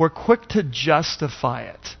 we're quick to justify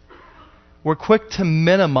it. We're quick to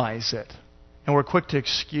minimize it. And we're quick to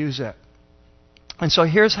excuse it. And so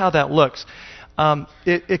here's how that looks.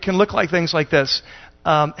 It can look like things like this.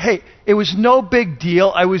 Hey, it was no big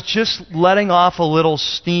deal. I was just letting off a little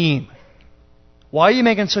steam. Why are you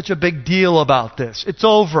making such a big deal about this? It's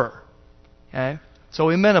over. Okay? So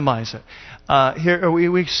we minimize it. Here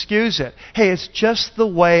we excuse it. Hey, it's just the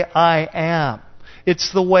way I am.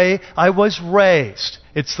 It's the way I was raised.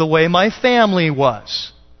 It's the way my family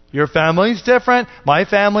was. Your family's different. My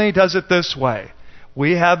family does it this way.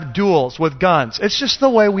 We have duels with guns. It's just the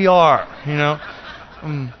way we are, you know.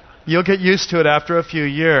 You'll get used to it after a few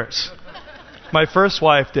years. My first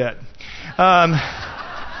wife did.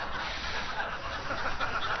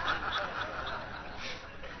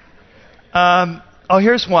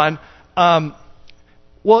 Here's one.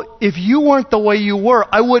 Well, if you weren't the way you were,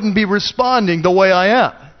 I wouldn't be responding the way I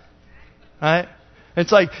am. Right?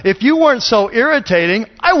 It's like, if you weren't so irritating,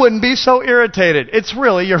 I wouldn't be so irritated. It's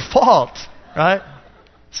really your fault. Right?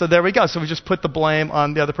 So there we go. So we just put the blame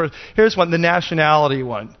on the other person. Here's one, the nationality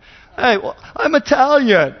one. Hey, well, I'm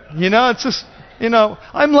Italian. You know, it's just, you know,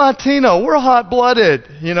 I'm Latino. We're hot-blooded.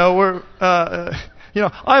 You know,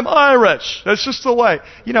 I'm Irish. That's just the way.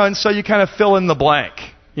 You know, and so you kind of fill in the blank.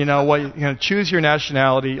 You know, choose your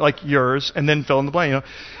nationality, like yours, and then fill in the blank. You know,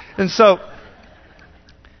 and so.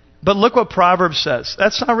 But look what Proverbs says.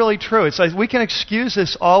 That's not really true. It's like we can excuse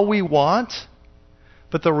this all we want.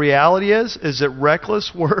 But the reality is that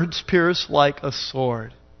reckless words pierce like a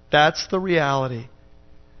sword. That's the reality.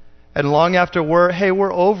 And long after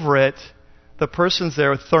we're over it, the person's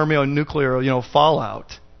there with thermonuclear,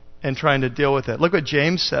 fallout and trying to deal with it. Look what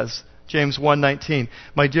James says. James 1:19.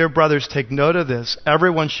 My dear brothers, take note of this.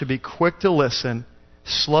 Everyone should be quick to listen,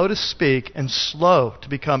 slow to speak, and slow to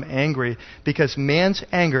become angry, because man's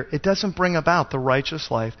anger, it doesn't bring about the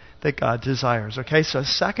righteous life that God desires. Okay, so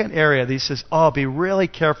second area, he says, be really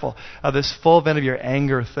careful of this full vent of your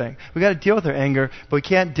anger thing. We got to deal with our anger, but we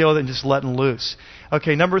can't deal with it and just letting loose.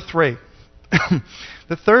 Okay, number 3.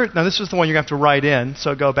 The third, now this is the one you're going to have to write in,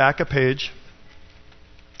 so go back a page.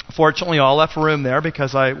 Fortunately, I left room there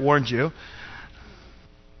because I warned you.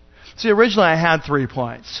 See, originally I had 3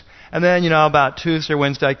 points. And then, about Tuesday or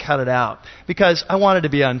Wednesday, I cut it out because I wanted to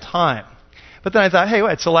be on time. But then I thought, hey,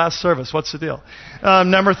 wait, it's the last service. What's the deal?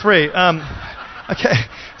 Number 3. Okay,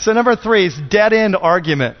 so number 3 is dead-end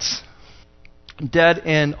arguments.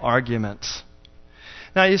 Dead-end arguments.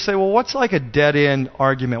 Now you say, well, what's like a dead-end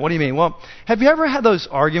argument? What do you mean? Well, have you ever had those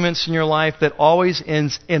arguments in your life that always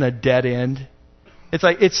ends in a dead end? It's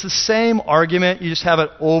like it's the same argument. You just have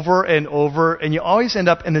it over and over, and you always end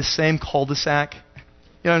up in the same cul-de-sac.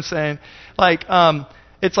 You know what I'm saying?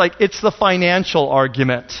 It's the financial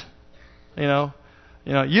argument. You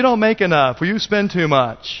don't make enough, or you spend too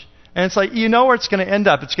much. And it's like, where it's going to end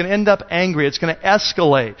up. It's going to end up angry. It's going to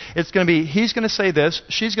escalate. It's going to be, he's going to say this,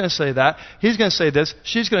 she's going to say that, he's going to say this,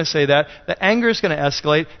 she's going to say that. The anger is going to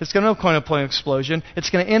escalate. It's going to go to an explosion. It's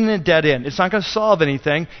going to end in a dead end. It's not going to solve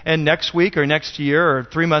anything. And next week or next year or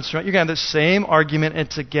 3 months from now, you're going to have the same argument.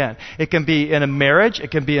 It's again. It can be in a marriage. It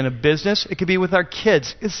can be in a business. It could be with our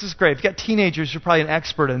kids. This is great. If you've got teenagers, you're probably an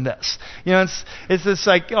expert in this. It's this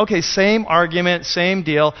like, okay, same argument, same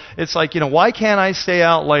deal. It's like, why can't I stay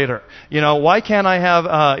out later? Why can't I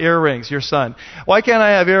have earrings? Your son. Why can't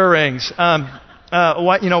I have earrings?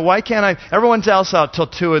 Why can't I? Everyone's else out till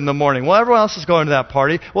 2 a.m. Well, everyone else is going to that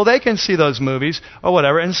party. Well, they can see those movies or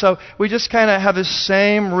whatever. And so we just kind of have the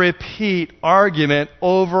same repeat argument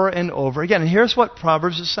over and over again. And here's what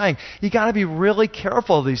Proverbs is saying. You got to be really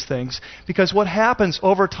careful of these things, because what happens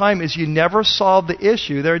over time is you never solve the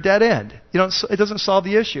issue. They're a dead end. It doesn't solve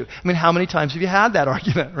the issue. I mean, how many times have you had that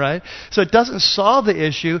argument, right? So it doesn't solve the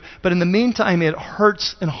issue, but in the meantime, it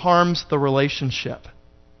hurts and harms the relationship.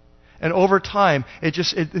 And over time,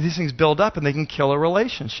 these things build up and they can kill a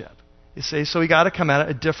relationship. You see, so we got to come at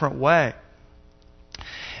it a different way.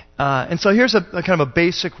 And so here's a kind of a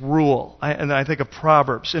basic rule, and I think of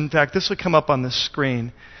Proverbs. In fact, this will come up on the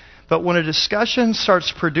screen. But when a discussion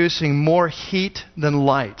starts producing more heat than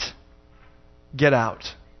light, get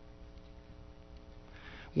out.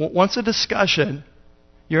 Once a discussion,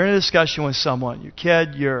 you're in a discussion with someone, your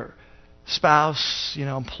kid, your spouse,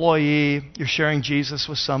 employee, you're sharing Jesus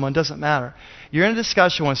with someone, doesn't matter. You're in a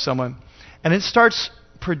discussion with someone, and it starts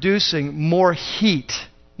producing more heat,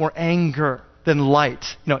 more anger than light,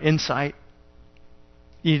 insight.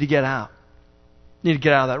 You need to get out. You need to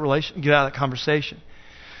get out of that relation, get out of that conversation.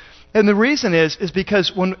 And the reason is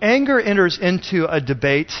because when anger enters into a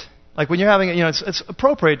debate, like when you're having, it's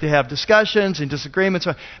appropriate to have discussions and disagreements,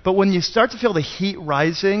 but when you start to feel the heat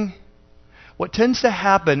rising, what tends to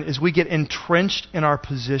happen is we get entrenched in our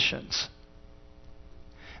positions.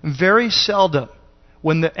 Very seldom,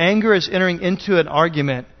 when the anger is entering into an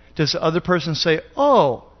argument, does the other person say,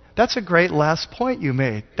 "Oh, that's a great last point you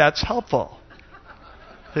made. That's helpful."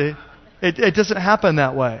 See? It doesn't happen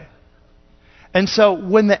that way. And so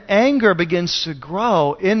when the anger begins to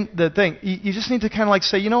grow in the thing, you just need to kind of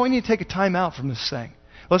say, we need to take a time out from this thing.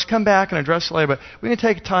 Let's come back and address it later, but we need to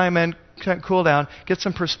take a time and kind of cool down, get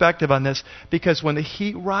some perspective on this, because when the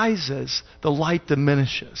heat rises, the light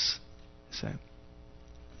diminishes. See?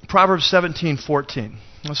 Proverbs 17:14.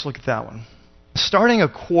 Let's look at that one. Starting a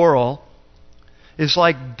quarrel is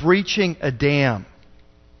like breaching a dam.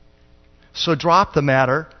 So drop the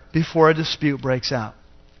matter before a dispute breaks out.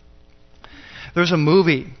 There's a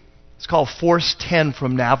movie. It's called Force 10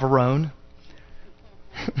 from Navarone.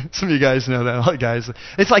 Some of you guys know that. A lot of guys.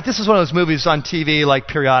 It's like this is one of those movies on TV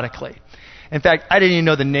periodically. In fact, I didn't even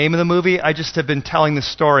know the name of the movie. I just have been telling the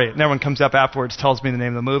story. And everyone comes up afterwards, tells me the name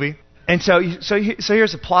of the movie. And so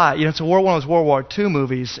here's the plot. It's one of those World War II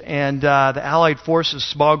movies, and the Allied forces,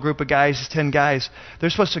 small group of guys, 10 guys, they're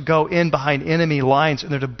supposed to go in behind enemy lines,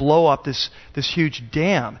 and they're to blow up this huge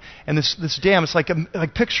dam. And this dam, it's like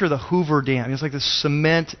picture the Hoover Dam. It's like this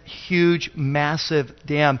cement, huge, massive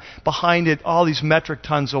dam. Behind it, all these metric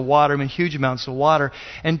tons of water, huge amounts of water.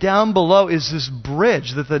 And down below is this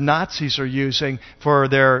bridge that the Nazis are using for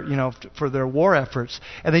their war efforts.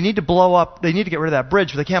 And they need to get rid of that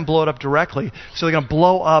bridge, but they can't blow it up directly. So they're going to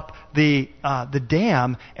blow up the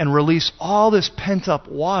dam and release all this pent-up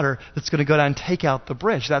water that's going to go down and take out the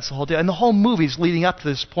bridge. That's the whole deal. And the whole movie's leading up to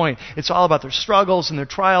this point. It's all about their struggles and their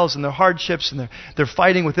trials and their hardships and their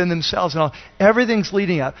fighting within themselves and all. Everything's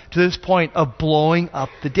leading up to this point of blowing up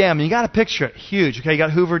the dam. And you got to picture it huge. Okay, you got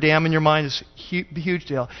Hoover Dam in your mind. It's a huge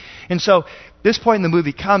deal. And so this point in the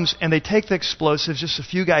movie comes, and they take the explosives, just a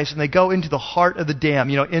few guys, and they go into the heart of the dam,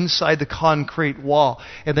 inside the concrete wall.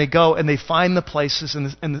 And they go and they find the places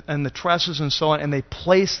and the trusses and so on, and they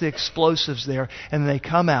place the explosives there, and they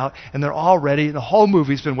come out, and they're all ready. The whole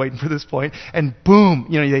movie's been waiting for this point, and boom,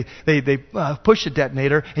 they push the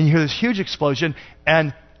detonator, and you hear this huge explosion,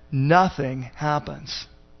 and nothing happens.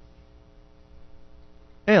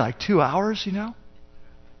 And 2 hours,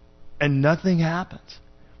 and nothing happens.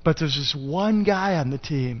 But there's this one guy on the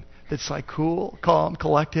team that's cool, calm,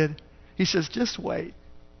 collected. He says, "Just wait."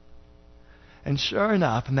 And sure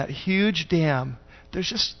enough, in that huge dam, there's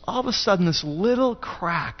just all of a sudden this little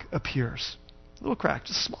crack appears. Little crack,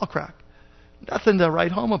 just a small crack. Nothing to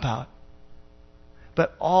write home about.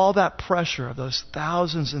 But all that pressure of those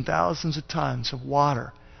thousands and thousands of tons of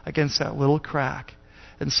water against that little crack.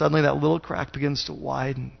 And suddenly that little crack begins to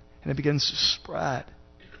widen, and it begins to spread.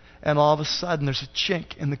 And all of a sudden, there's a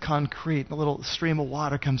chink in the concrete, and a little stream of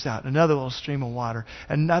water comes out, another little stream of water,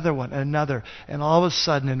 another one, another. And all of a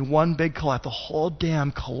sudden, in one big collapse, the whole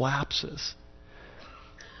dam collapses.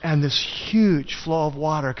 And this huge flow of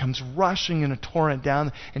water comes rushing in a torrent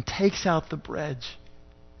down and takes out the bridge.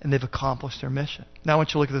 And they've accomplished their mission. Now I want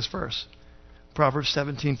you to look at this verse. Proverbs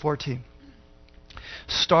 17:14.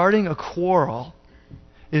 Starting a quarrel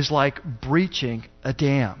is like breaching a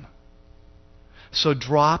dam. So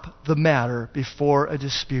drop the matter before a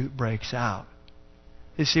dispute breaks out.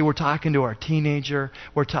 You see, we're talking to our teenager.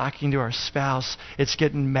 We're talking to our spouse. It's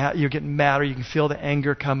getting mad. You're getting madder. You can feel the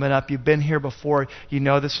anger coming up. You've been here before. You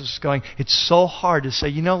know this is going. It's so hard to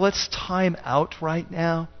say, let's time out right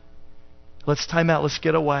now. Let's time out. Let's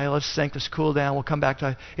get away. Let's think. Let's cool down. We'll come back to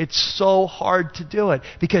it. It's so hard to do it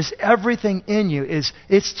because everything in you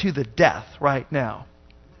it's to the death right now.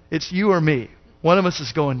 It's you or me. One of us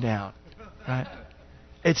is going down. Right?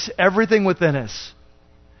 It's everything within us.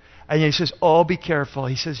 And he says, "Oh, be careful."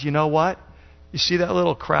 He says, "You know what? You see that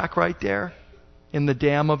little crack right there in the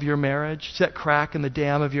dam of your marriage? See that crack in the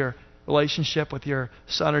dam of your relationship with your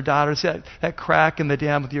son or daughter? See that crack in the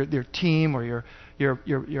dam with your team or your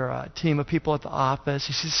team of people at the office?"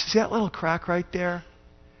 He says, "See that little crack right there?"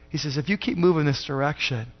 He says, "If you keep moving this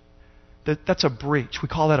direction, that's a breach. We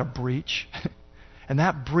call that a breach. And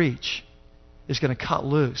that breach is going to cut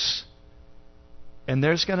loose. and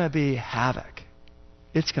there's going to be havoc.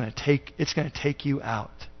 It's going to take you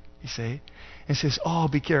out, you see? And he says, oh,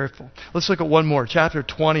 be careful. Let's look at one more. Chapter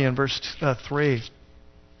 20 and verse 3.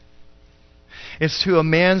 It's to a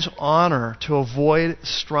man's honor to avoid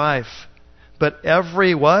strife. But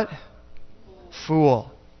every what?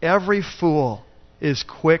 Fool. Every fool is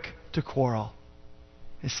quick to quarrel,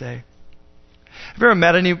 you say. Have you ever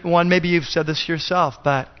met anyone, maybe you've said this yourself,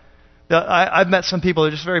 but I've met some people that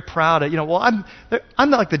are just very proud of, I'm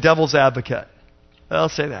not like the devil's advocate. I'll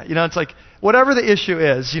say that. It's like, whatever the issue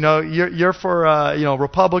is, you're for,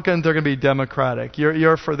 Republican, they're going to be Democratic.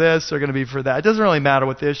 You're for this, they're going to be for that. It doesn't really matter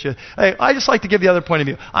what the issue is. Hey, I just like to give the other point of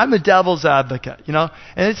view. I'm the devil's advocate, and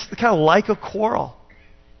it's kind of like a quarrel.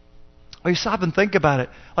 Well, you stop and think about it.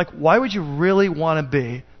 Like, why would you really want to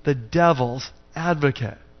be the devil's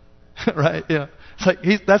advocate? Right? It's like,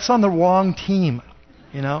 that's on the wrong team,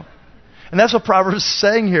 And that's what Proverbs is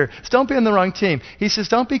saying here. It's don't be on the wrong team. He says,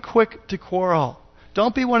 don't be quick to quarrel.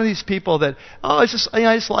 Don't be one of these people that, I just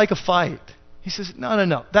like a fight. He says,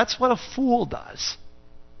 no. That's what a fool does.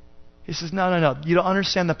 He says, no. You don't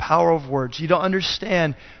understand the power of words. You don't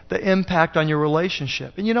understand the impact on your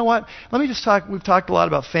relationship. And you know what? Let me just talk. We've talked a lot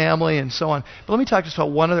about family and so on. But let me talk just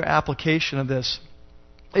about one other application of this.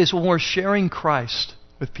 Is when we're sharing Christ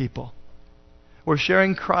with people. We're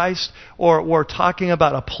sharing Christ, or we're talking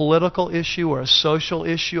about a political issue or a social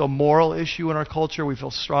issue, a moral issue in our culture we feel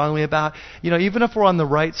strongly about. Even if we're on the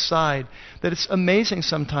right side, that it's amazing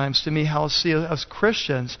sometimes to me how as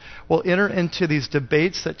Christians will enter into these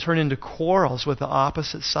debates that turn into quarrels with the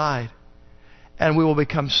opposite side. And we will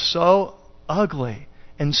become so ugly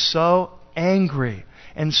and so angry.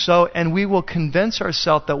 And we will convince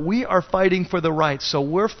ourselves that we are fighting for the right, so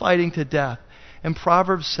we're fighting to death. And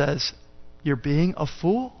Proverbs says, you're being a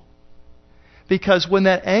fool. Because when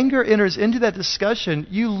that anger enters into that discussion,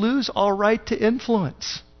 you lose all right to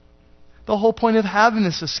influence. The whole point of having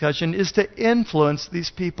this discussion is to influence these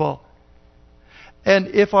people. And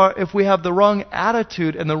if we have the wrong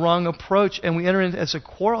attitude and the wrong approach and we enter in as a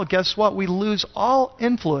quarrel, guess what? We lose all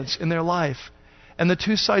influence in their life. And the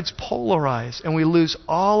two sides polarize and we lose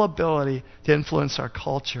all ability to influence our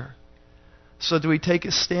culture. So do we take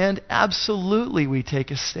a stand? Absolutely we take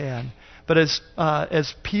a stand. But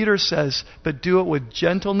as Peter says, but do it with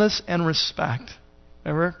gentleness and respect.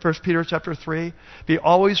 Remember 1 Peter chapter 3? Be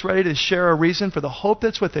always ready to share a reason for the hope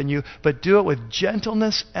that's within you, but do it with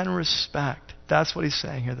gentleness and respect. That's what he's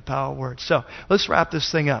saying here, the power of words. So let's wrap this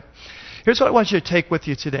thing up. Here's what I want you to take with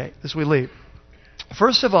you today as we leave.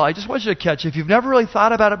 First of all, I just want you to catch, if you've never really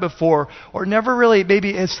thought about it before, or never really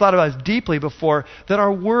maybe has thought about it deeply before, that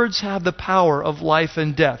our words have the power of life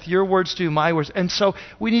and death. Your words do, my words. And so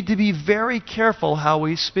we need to be very careful how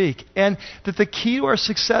we speak. And that the key to our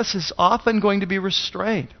success is often going to be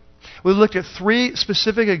restraint. We looked at 3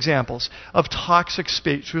 specific examples of toxic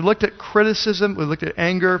speech. We looked at criticism, we looked at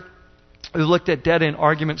anger, we looked at dead-end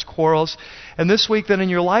arguments, quarrels. And this week then in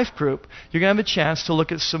your life group, you're going to have a chance to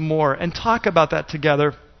look at some more and talk about that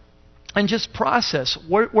together and just process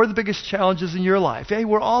what are the biggest challenges in your life. Hey,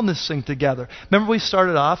 we're all in this thing together. Remember we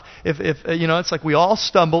started off, it's like we all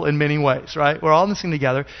stumble in many ways, right? We're all in this thing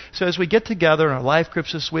together. So as we get together in our life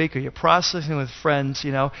groups this week, or you're processing with friends,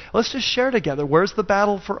 let's just share together. Where's the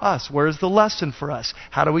battle for us? Where's the lesson for us?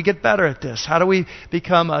 How do we get better at this? How do we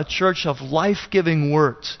become a church of life-giving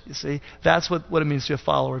words? You see, that's what it means to be a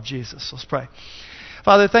follower of Jesus. Let's pray.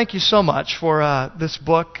 Father, thank you so much for this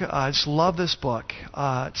book. I just love this book.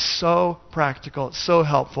 It's so practical. It's so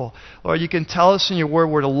helpful. Lord, you can tell us in your word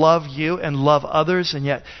we're to love you and love others, and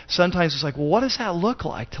yet sometimes it's like, well, what does that look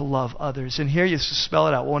like to love others? And here you just spell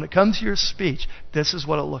it out. Well, when it comes to your speech, this is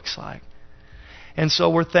what it looks like. And so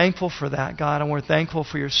we're thankful for that, God, and we're thankful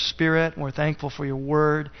for your Spirit, and we're thankful for your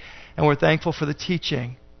word, and we're thankful for the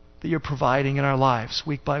teaching that you're providing in our lives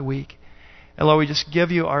week by week. And Lord, we just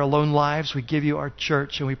give you our lone lives, we give you our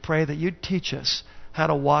church, and we pray that you'd teach us how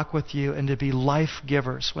to walk with you and to be life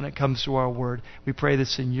givers when it comes to our word. We pray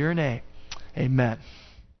this in your name. Amen.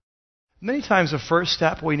 Many times the first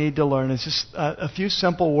step we need to learn is just a few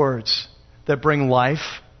simple words that bring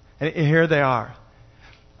life. And here they are.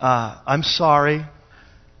 I'm sorry.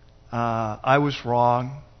 I was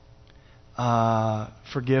wrong.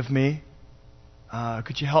 Forgive me.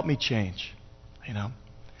 Could you help me change?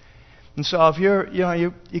 And so if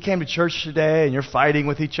you came to church today and you're fighting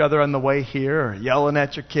with each other on the way here, or yelling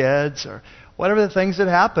at your kids, or whatever the things that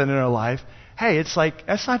happen in our life, hey, it's like,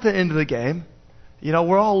 that's not the end of the game.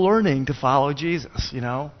 We're all learning to follow Jesus,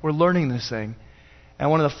 We're learning this thing.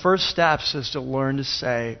 And one of the first steps is to learn to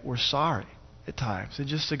say we're sorry at times. And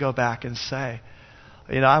just to go back and say,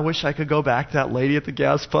 I wish I could go back to that lady at the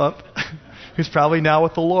gas pump who's probably now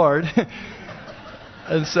with the Lord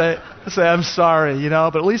and say, I'm sorry,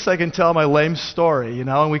 but at least I can tell my lame story,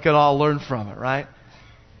 and we can all learn from it, right?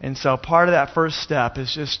 And so part of that first step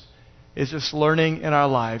is just learning in our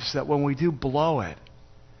lives that when we do blow it,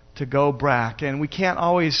 to go back. And we can't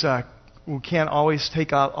always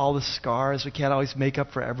take out all the scars. We can't always make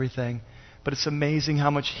up for everything. But it's amazing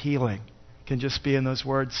how much healing can just be in those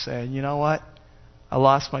words saying, you know what? I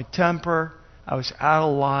lost my temper. I was out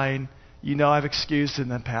of line. I've excused in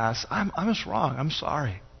the past. I'm just wrong. I'm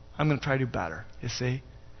sorry. I'm going to try to do better. You see?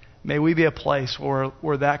 May we be a place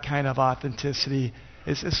where that kind of authenticity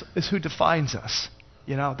is who defines us.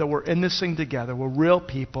 That we're in this thing together. We're real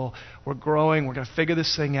people. We're growing. We're going to figure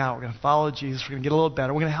this thing out. We're going to follow Jesus. We're going to get a little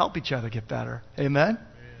better. We're going to help each other get better. Amen?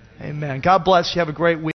 Amen. God bless you. Have a great week.